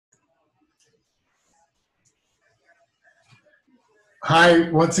Hi,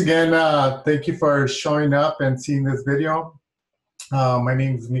 once again, thank you for showing up and seeing this video. My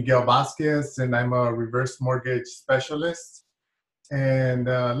name is Miguel Vazquez, and I'm a reverse mortgage specialist. And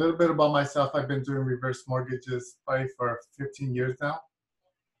a little bit about myself, I've been doing reverse mortgages probably for 15 years now.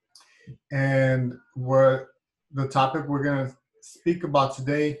 And the topic we're going to speak about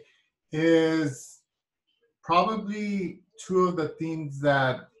today is probably two of the things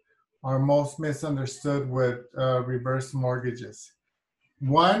that are most misunderstood with reverse mortgages.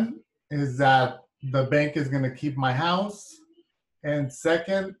 One is that the bank is going to keep my house. And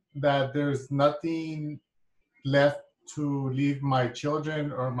second, that there's nothing left to leave my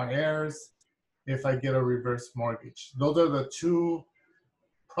children or my heirs if I get a reverse mortgage. Those are the two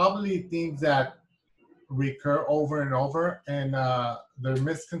probably things that recur over and over, and they're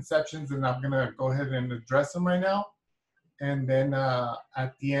misconceptions, and I'm going to go ahead and address them right now. And then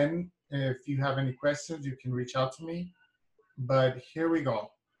at the end, if you have any questions, you can reach out to me. But here we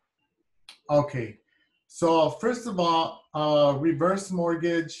go. Okay, so first of all, reverse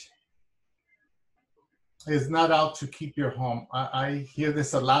mortgage is not out to keep your home. I hear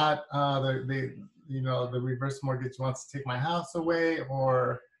this a lot. The reverse mortgage wants to take my house away,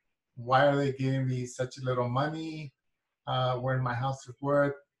 or why are they giving me such a little money when my house is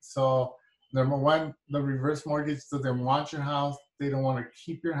worth? So number one, the reverse mortgage doesn't want your house. They don't want to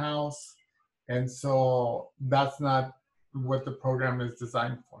keep your house. And so that's not what the program is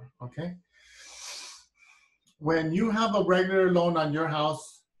designed for, okay? When you have a regular loan on your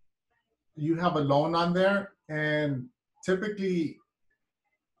house, you have a loan on there, and typically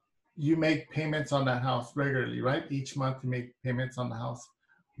you make payments on that house regularly, right? Each month you make payments on the house.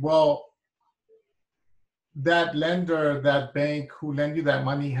 Well, that lender, that bank who lend you that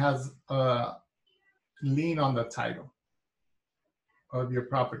money has a lien on the title of your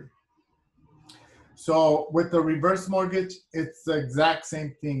property. So with the reverse mortgage, it's the exact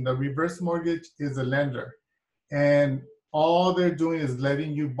same thing. The reverse mortgage is a lender, and all they're doing is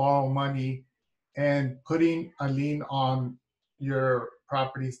letting you borrow money and putting a lien on your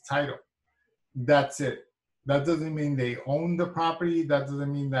property's title. That's it. That doesn't mean they own the property. That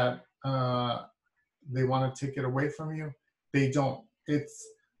doesn't mean that they want to take it away from you. They don't. It's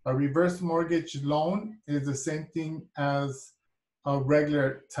a reverse mortgage loan is the same thing as a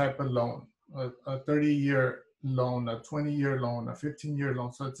regular type of loan, a 30-year loan, a 20-year loan, a 15-year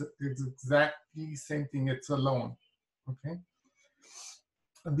loan. So it's exactly the same thing. It's a loan, okay?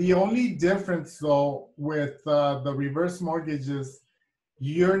 The only difference, though, with the reverse mortgage is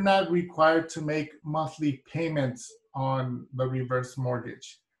you're not required to make monthly payments on the reverse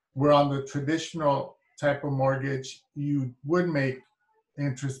mortgage. Where on the traditional type of mortgage, you would make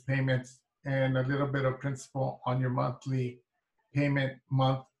interest payments and a little bit of principal on your monthly payment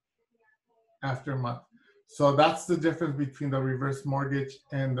month after month. So that's the difference between the reverse mortgage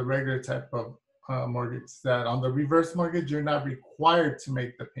and the regular type of mortgage, that on the reverse mortgage, you're not required to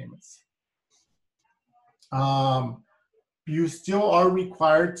make the payments. You still are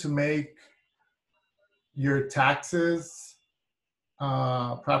required to make your taxes,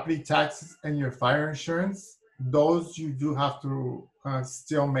 property taxes, and your fire insurance. Those you do have to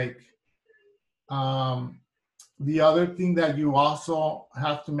still make. The other thing that you also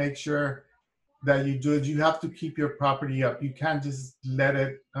have to make sure that you do is you have to keep your property up. You can't just let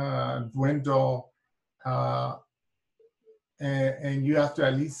it dwindle, and you have to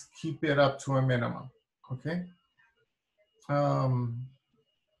at least keep it up to a minimum, okay?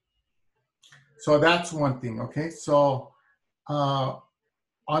 So that's one thing, okay? So on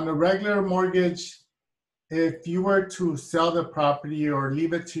a regular mortgage, if you were to sell the property or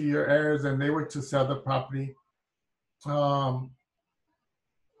leave it to your heirs and they were to sell the property,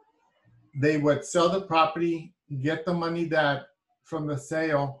 they would sell the property, get the money that from the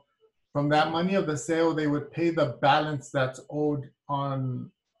sale. From that money of the sale, they would pay the balance that's owed on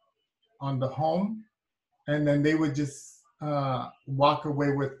the home, and then they would just walk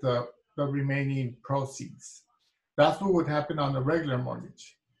away with the remaining proceeds. That's what would happen on a regular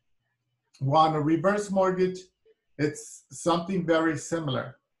mortgage. Well, on a reverse mortgage, it's something very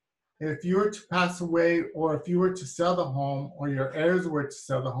similar. If you were to pass away, or if you were to sell the home, or your heirs were to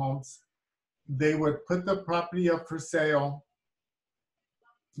sell the homes, they would put the property up for sale,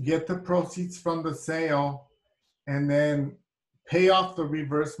 get the proceeds from the sale, and then pay off the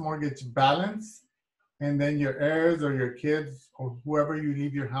reverse mortgage balance. And then your heirs or your kids or whoever you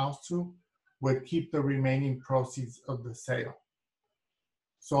leave your house to would keep the remaining proceeds of the sale.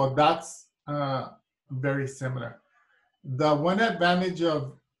 So that's very similar. The one advantage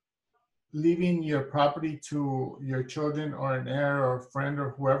of leaving your property to your children or an heir or a friend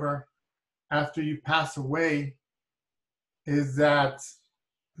or whoever after you pass away is that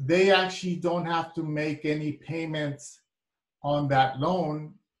they actually don't have to make any payments on that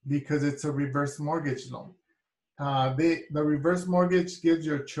loan because it's a reverse mortgage loan. The reverse mortgage gives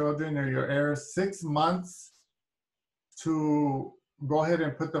your children or your heirs 6 months to go ahead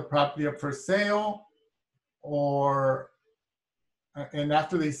and put the property up for sale, and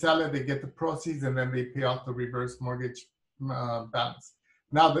after they sell it, they get the proceeds and then they pay off the reverse mortgage balance.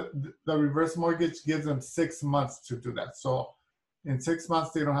 Now, the reverse mortgage gives them 6 months to do that. So in 6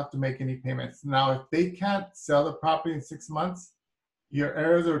 months, they don't have to make any payments. Now, if they can't sell the property in 6 months, your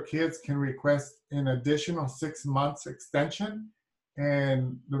heirs or kids can request an additional 6 months extension,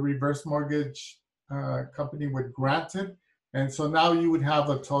 and the reverse mortgage company would grant it. And so now you would have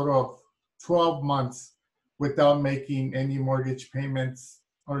a total of 12 months without making any mortgage payments,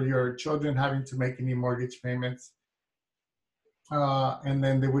 or your children having to make any mortgage payments. And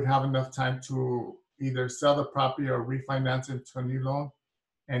then they would have enough time to either sell the property or refinance it to a new loan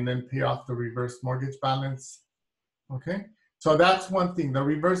and then pay off the reverse mortgage balance. Okay, so that's one thing. The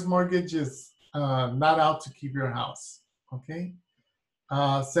reverse mortgage is not out to keep your house. Okay.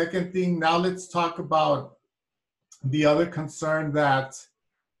 Second thing, now let's talk about the other concern that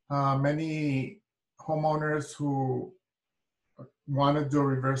many homeowners who want to do a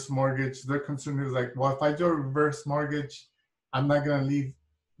reverse mortgage, their concern is like, well, if I do a reverse mortgage, I'm not going to leave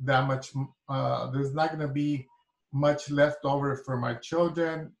that much, there's not going to be much left over for my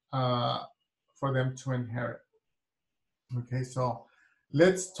children for them to inherit. Okay, so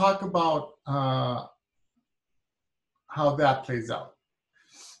let's talk about how that plays out.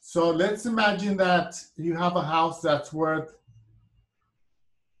 So let's imagine that you have a house that's worth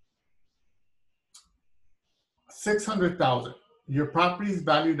 $600,000. Your property is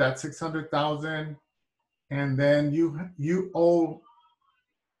valued at $600,000, and then you owe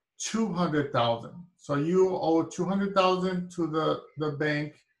 $200,000. So you owe $200,000 to the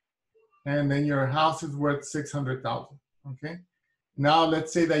bank, and then your house is worth $600,000. Okay. Now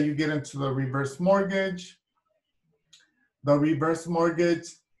let's say that you get into the reverse mortgage. The reverse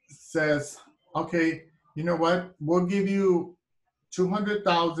mortgage says, okay, you know what? We'll give you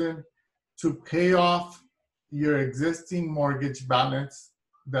 $200,000 to pay off your existing mortgage balance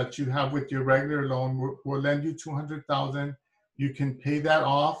that you have with your regular loan. We'll lend you $200,000. You can pay that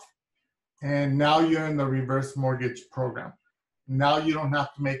off, and now you're in the reverse mortgage program. Now you don't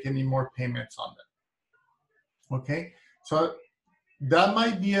have to make any more payments on that. Okay, so that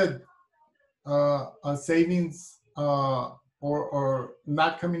might be a savings or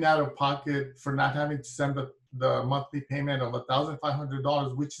not coming out of pocket for not having to send the monthly payment of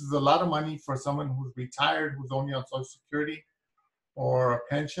 $1,500, which is a lot of money for someone who's retired, who's only on Social Security or a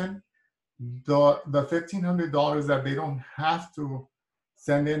pension. The $1,500 that they don't have to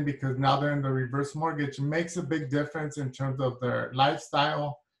send in because now they're in the reverse mortgage makes a big difference in terms of their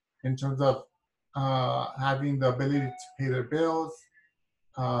lifestyle, in terms of having the ability to pay their bills,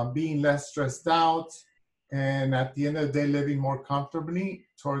 being less stressed out, and at the end of the day, living more comfortably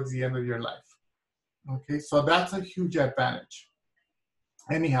towards the end of your life. Okay, so that's a huge advantage.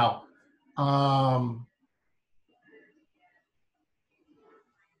 Anyhow,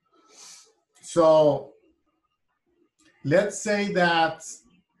 so let's say that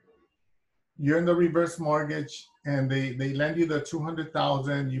you're in the reverse mortgage and they lend you the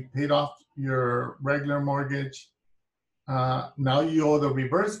 $200,000, you paid off your regular mortgage. Now you owe the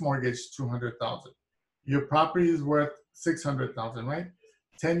reverse mortgage $200,000. Your property is worth $600,000, right?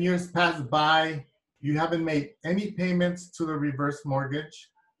 10 years pass by, you haven't made any payments to the reverse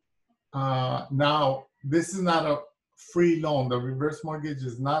mortgage. Now, this is not a free loan. The reverse mortgage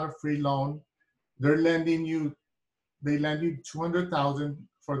is not a free loan. They lend you $200,000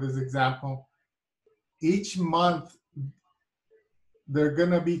 for this example. Each month, they're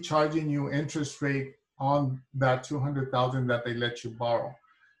gonna be charging you interest rate on that $200,000 that they let you borrow.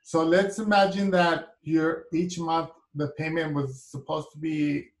 So let's imagine that each month the payment was supposed to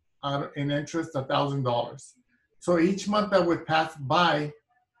be in interest $1,000. So each month that would pass by,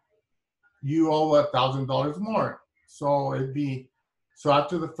 you owe $1,000 more. So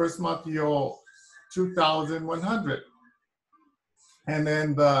after the first month you owe $2,100, and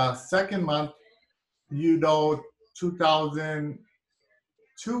then the second month you owe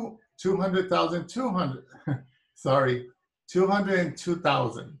 $200,200. Sorry,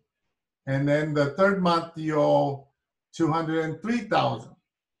 $202,000. And then the third month you owe $203,000.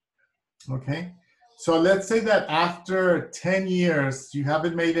 Okay, so let's say that after 10 years you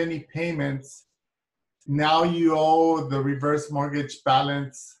haven't made any payments. Now you owe the reverse mortgage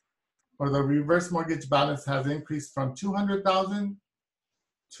balance, or the reverse mortgage balance has increased from $200,000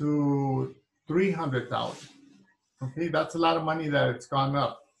 to $300,000. Okay, that's a lot of money that it's gone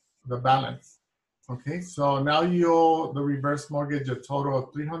up, the balance. Okay, so now you owe the reverse mortgage a total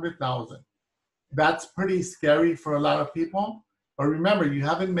of $300,000. That's pretty scary for a lot of people. But remember, you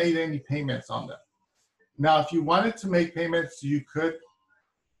haven't made any payments on that. Now, if you wanted to make payments, you could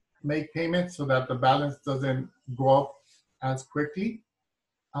make payments so that the balance doesn't go up as quickly.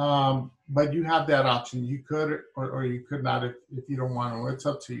 But you have that option. You could or you could not if you don't want to. It's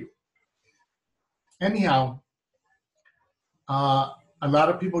up to you. Anyhow, a lot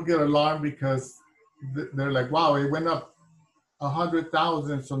of people get alarmed because they're like, wow, it went up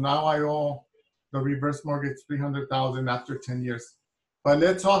 100,000, so now I owe the reverse mortgage 300,000 after 10 years. But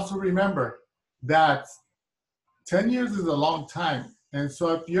let's also remember that 10 years is a long time. And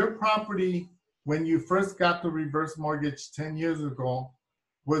so if your property, when you first got the reverse mortgage 10 years ago,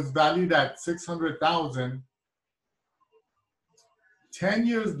 was valued at 600,000, 10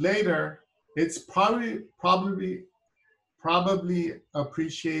 years later, it's probably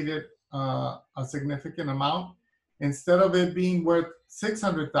appreciated a significant amount. Instead of it being worth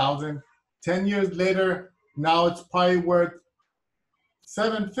 600,000, 10 years later, now it's probably worth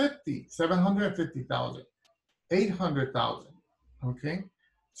 750,000, 800,000. Okay.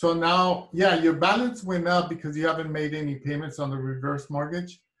 So now, yeah, your balance went up because you haven't made any payments on the reverse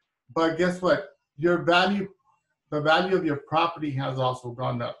mortgage. But guess what? The value of your property has also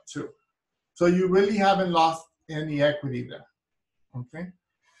gone up too. So you really haven't lost any equity there. Okay.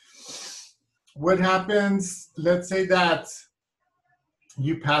 What happens, let's say that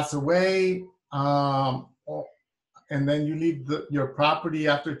you pass away, and then you leave your property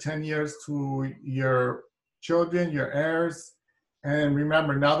after 10 years to your children, your heirs. And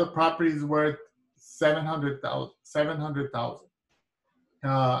remember, now the property is worth 700,000.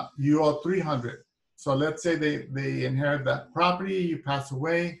 You owe 300. So let's say they inherit that property, you pass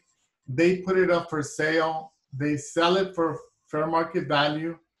away, they put it up for sale, they sell it for fair market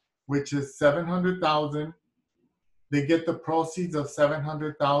value, which is 700,000. They get the proceeds of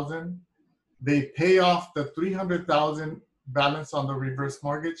 700,000. They pay off the 300,000 balance on the reverse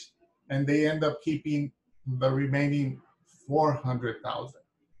mortgage, and they end up keeping the remaining 400,000.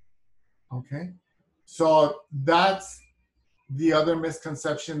 Okay, so that's the other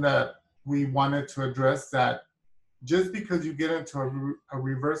misconception that we wanted to address, that just because you get into a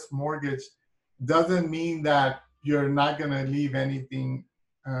reverse mortgage doesn't mean that you're not going to leave anything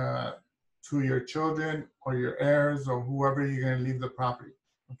to your children or your heirs or whoever you're going to leave the property.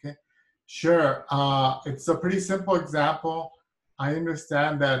 Okay, sure. It's a pretty simple example. I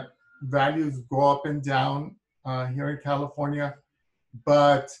understand that values go up and down here in California,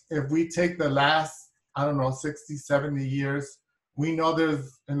 but if we take the last, I don't know, 60, 70 years, we know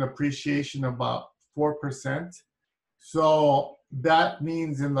there's an appreciation of about 4%. So that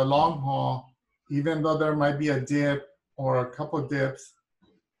means in the long haul, even though there might be a dip or a couple dips,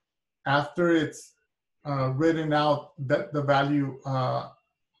 after it's written out, that the value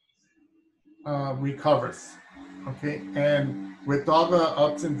recovers. Okay, and with all the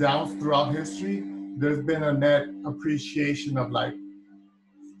ups and downs throughout history, there's been a net appreciation of like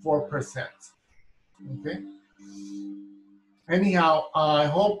 4%. Okay. Anyhow, I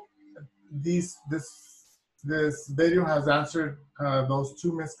hope this video has answered those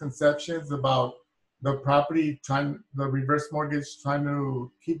two misconceptions about the reverse mortgage trying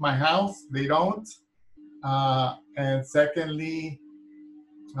to keep my house. They don't. And secondly,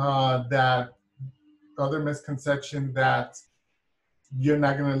 that other misconception that you're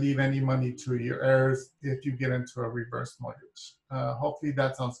not going to leave any money to your heirs if you get into a reverse mortgage. Hopefully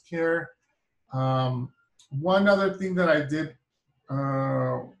that sounds clear. One other thing that I did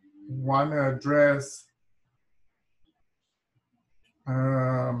want to address,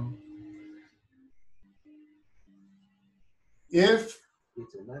 if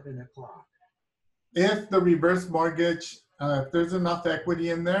it's 11 o'clock, if the reverse mortgage, if there's enough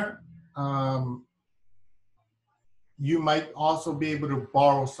equity in there, you might also be able to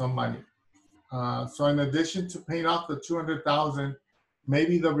borrow some money. So in addition to paying off the 200,000,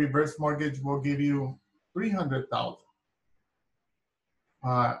 maybe the reverse mortgage will give you 300,000.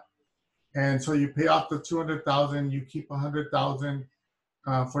 And so you pay off the 200,000, you keep 100,000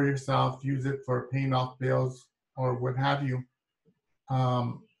 for yourself, use it for paying off bills or what have you.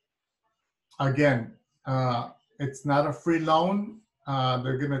 Again, it's not a free loan.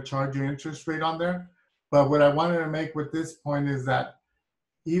 They're going to charge you interest rate on there. But what I wanted to make with this point is that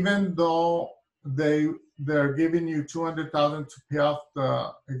even though they're giving you 200,000 to pay off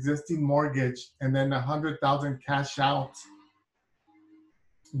the existing mortgage and then 100,000 cash out,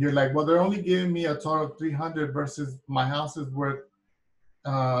 you're like, well, they're only giving me a total of 300 versus my house is worth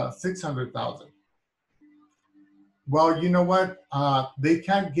 600,000. Well, you know what? They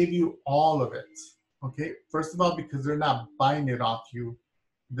can't give you all of it. Okay. First of all, because they're not buying it off you,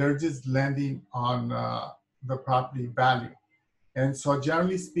 they're just lending on the property value. And so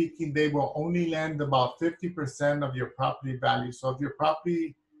generally speaking, they will only lend about 50% of your property value. So if your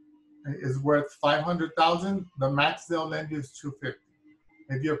property is worth 500,000, the max they'll lend you is 250.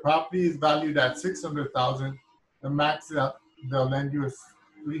 If your property is valued at 600,000, the max they'll lend you is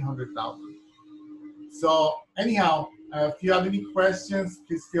 300,000. So anyhow, if you have any questions,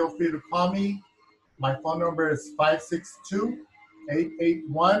 please feel free to call me. My phone number is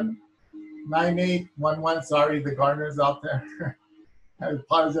 562-881-9811. Sorry, the gardener's out there. I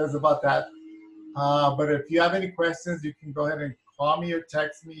apologize about that. But if you have any questions, you can go ahead and call me or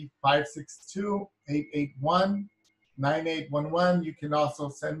text me, 562-881-9811. You can also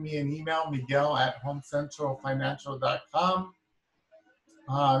send me an email, Miguel at homecentralfinancial.com.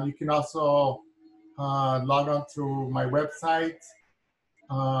 You can also log on to my website,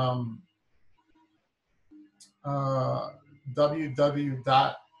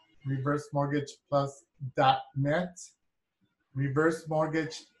 www.reversemortgageplus.net.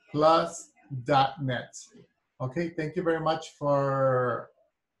 reversemortgageplus.net. Okay, thank you very much for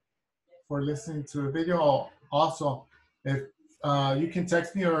listening to the video. Also, if you can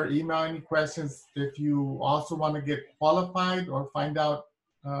text me or email any questions if you also want to get qualified or find out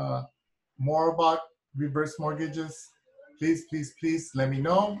more about reverse mortgages, please let me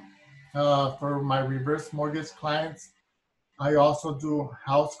know. For my reverse mortgage clients, I also do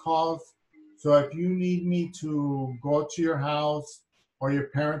house calls. So if you need me to go to your house or your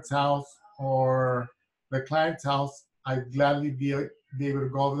parents' house or the client's house, I'd gladly be able to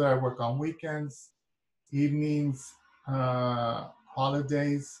go over there. I work on weekends, evenings,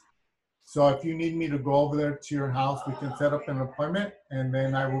 holidays. So if you need me to go over there to your house, we can set up an appointment, and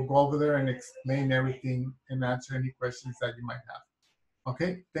then I will go over there and explain everything and answer any questions that you might have.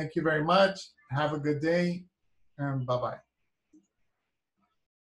 Okay, thank you very much. Have a good day, and bye-bye.